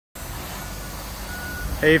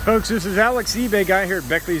Hey folks, this is Alex, eBay guy here at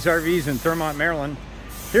Beckleys RVs in Thurmont, Maryland.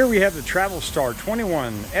 Here we have the Travel Star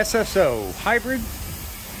 21 SSO Hybrid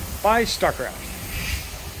by Stuckraft.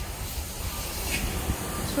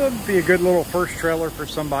 So it'd be a good little first trailer for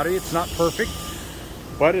somebody. It's not perfect,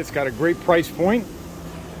 but it's got a great price point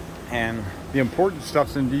and the important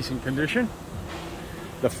stuff's in decent condition.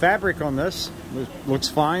 The fabric on this looks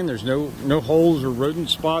fine. There's no holes or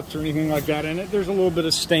rodent spots or anything like that in it. There's a little bit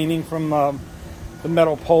of staining from the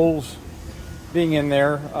metal poles being in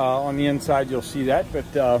there. On the inside you'll see that, but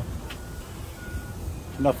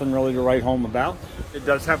nothing really to write home about. It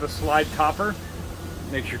does have a slide topper.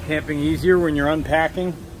 Makes your camping easier when you're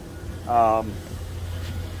unpacking.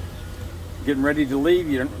 Getting ready to leave,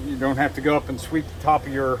 you don't have to go up and sweep the top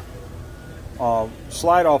of your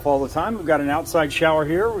slide off all the time. We've got an outside shower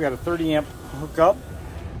here. We've got a 30 amp hookup.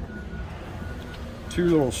 Two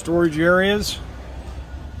little storage areas.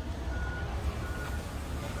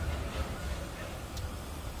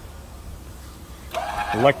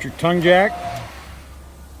 Electric tongue jack.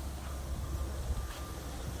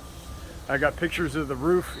 I got pictures of the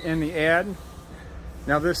roof in the ad.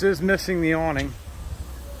 Now this is missing the awning.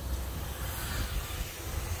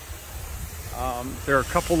 There are a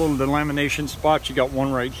couple little delamination spots. You got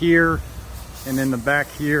one right here and in the back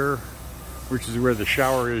here, which is where the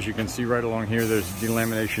shower is. You can see right along here there's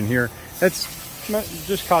delamination here. That's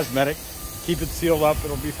just cosmetic. Keep it sealed up,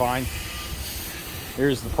 it'll be fine.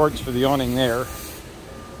 Here's the parts for the awning there.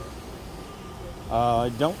 I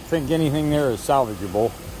don't think anything there is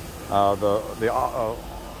salvageable. The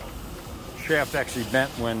shaft actually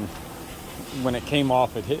bent when it came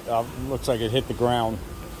off. It hit. Looks like it hit the ground.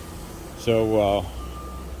 So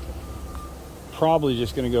probably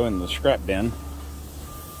just going to go in the scrap bin.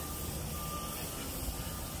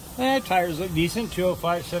 Tires look decent.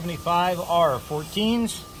 205/75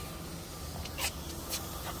 R14s.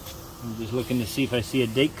 I'm just looking to see if I see a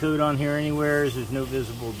date code on here anywhere. There's no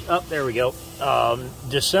visible. Oh, there we go.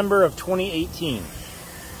 December of 2018.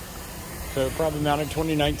 So probably mounted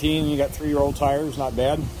 2019. You got 3-year-old tires, not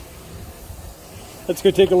bad. Let's go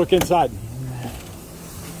take a look inside.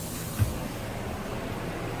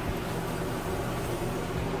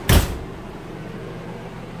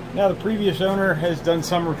 Now the previous owner has done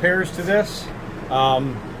some repairs to this.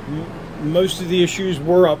 Most of the issues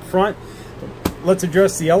were up front. Let's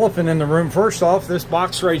address the elephant in the room. First off, this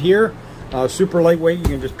box right here, super lightweight, you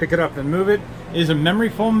can just pick it up and move it, is a memory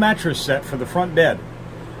foam mattress set for the front bed.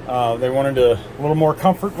 They wanted a little more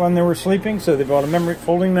comfort when they were sleeping, so they bought a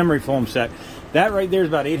folding memory foam set. That right there is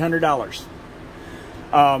about $800.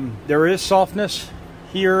 There is softness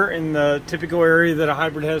here in the typical area that a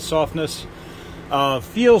hybrid has softness.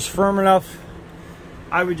 Feels firm enough.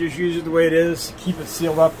 I would just use it the way it is, keep it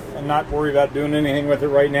sealed up and not worry about doing anything with it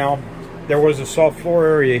right now. There was a soft floor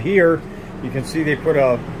area here. You can see they put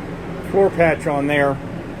a floor patch on there.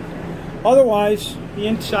 Otherwise, the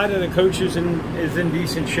inside of the coach is in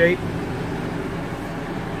decent shape.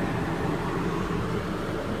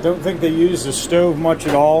 Don't think they use the stove much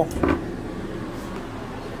at all.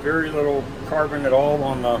 Very little carbon at all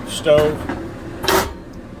on the stove.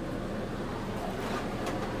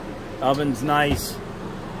 Oven's nice.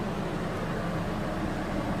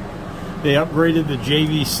 They upgraded the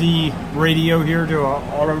JVC radio here to an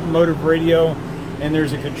automotive radio, and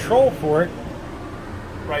there's a control for it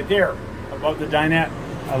right there above the dinette,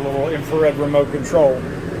 a little infrared remote control.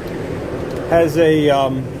 Has a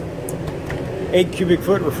 8 cubic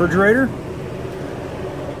foot refrigerator.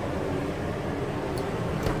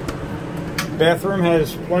 Bathroom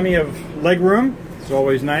has plenty of leg room. It's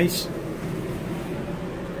always nice.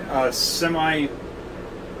 Semi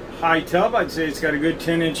high tub. I'd say it's got a good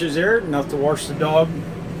 10 inches there, enough to wash the dog,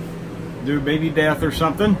 do a baby bath or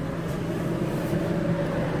something.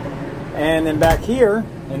 And then back here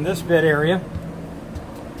in this bed area,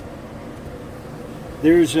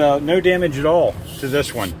 there's no damage at all to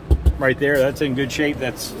this one right there. That's in good shape.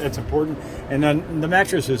 That's important. And then the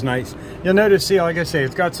mattress is nice. You'll notice, see, like I say,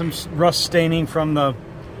 it's got some rust staining from the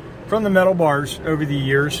metal bars over the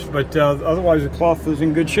years, but otherwise the cloth is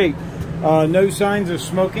in good shape. No signs of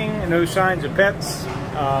smoking, no signs of pets.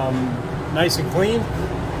 Nice and clean.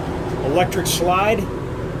 Electric slide.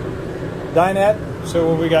 Dinette. So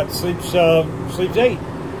what we got, sleeps 8. If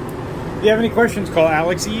you have any questions, call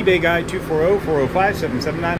Alex, eBay guy, 240-405-7799.